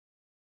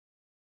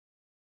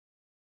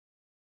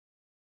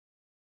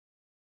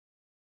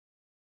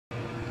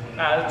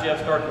Hi, this is Jeff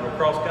Stark of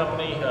Across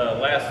Company.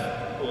 Last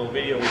little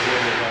video we did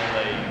was on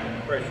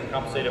a pressure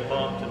compensated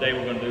pump. Today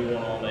we're going to do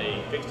one on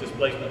a fixed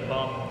displacement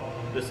pump.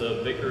 This is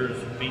a Vickers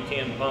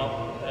V10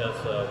 pump.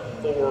 It's a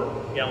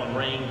 4-gallon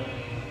ring.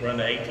 Run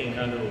to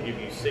 1800 will give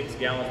you 6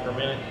 gallons per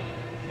minute.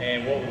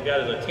 And what we've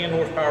got is a 10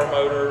 horsepower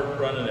motor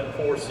running at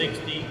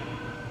 460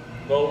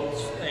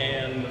 volts,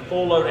 and the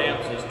full load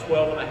amps is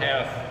 12.5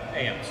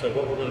 amps. So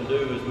what we're going to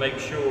do is make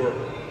sure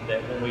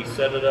that when we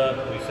set it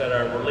up, we set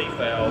our relief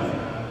valve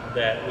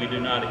that we do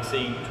not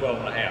exceed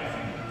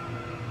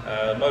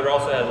 12.5. The motor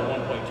also has a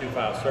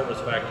 1.25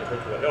 service factor,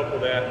 which will help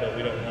with that, but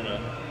we don't want to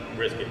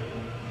risk it.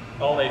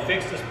 On a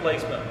fixed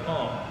displacement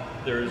pump,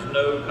 there is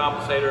no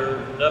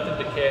compensator, nothing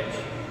to catch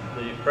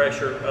the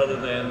pressure other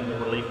than the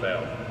relief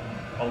valve.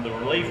 On the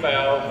relief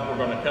valve,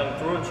 we're going to come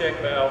through a check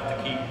valve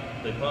to keep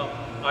the pump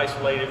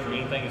isolated from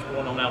anything that's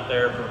going on out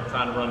there, from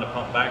trying to run the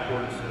pump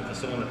backwards if the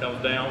cylinder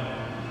comes down.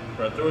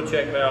 Run through a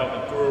check valve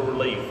and through a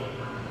relief.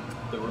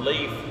 The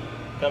relief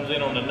comes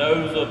in on the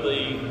nose of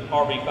the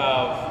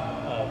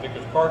RV5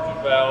 Vickers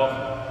cartridge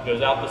valve,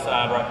 goes out the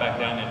side right back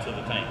down into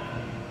the tank.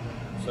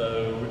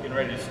 So we're getting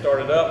ready to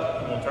start it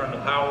up. We'll turn the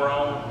power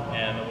on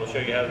and we'll show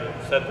you how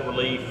to set the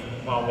relief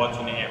while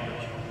watching the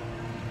amperage.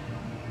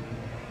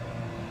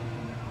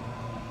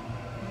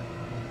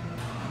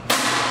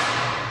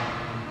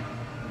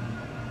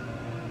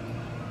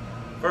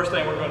 First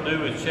thing we're going to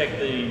do is check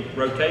the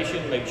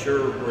rotation, make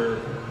sure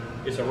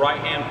it's a right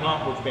hand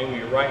pump, which means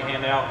with your right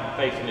hand out and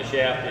facing the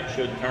shaft, it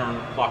should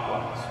turn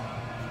clockwise.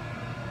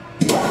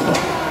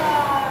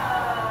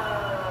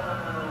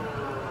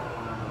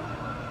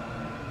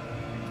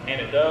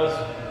 And it does.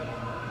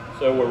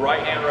 So we're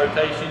right hand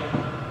rotation.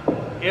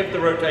 If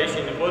the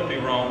rotation would be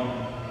wrong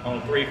on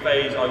a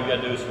 3-phase, all you got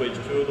to do is switch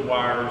 2 of the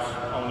wires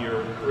on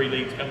your 3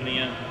 leads coming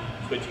in,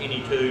 switch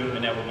any 2,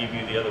 and that will give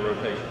you the other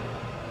rotation.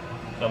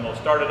 So I'm going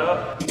to start it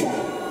up.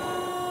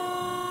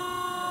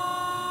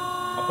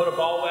 I put a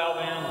ball valve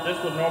in. This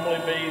would normally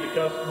be the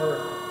customer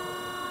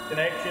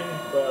connection,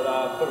 but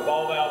I put a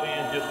ball valve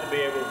in just to be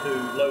able to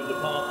load the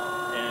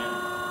pump. And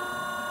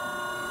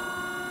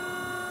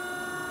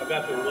I've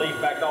got the relief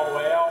back all the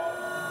way out.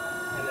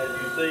 And as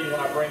you see, when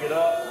I bring it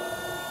up,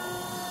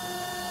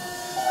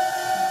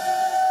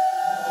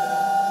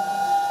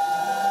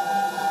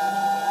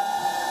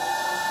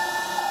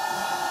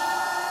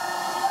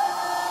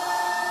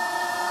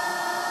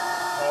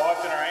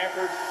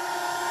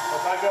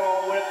 if I go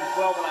all the way up to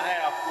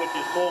 12.5, which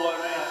is full load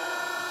amp,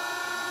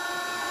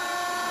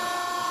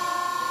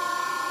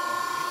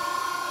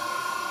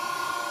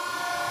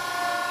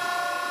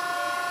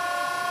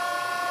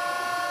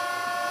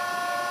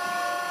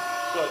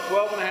 so at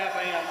 12.5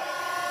 amps,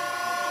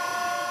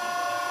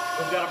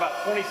 we've got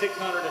about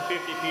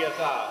 2,650 psi.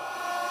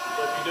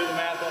 So if you do the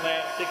math on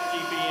that, 6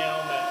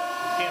 GPM at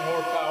 10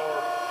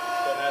 horsepower,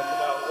 then that's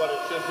about what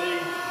it should be.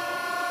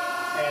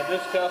 And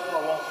this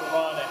customer wants to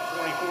run at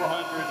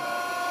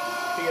 2,400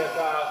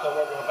 psi, so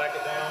we're going to back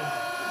it down.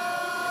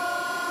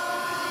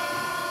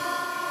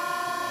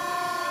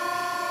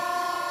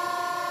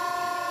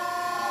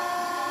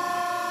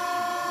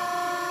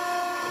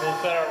 And then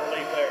set our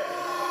relief there.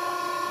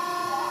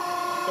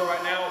 So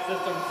right now the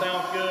system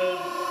sounds good.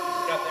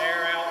 Got the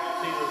air out.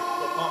 You see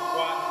the pump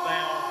quietens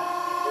down.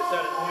 We're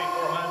set at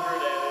 2,400.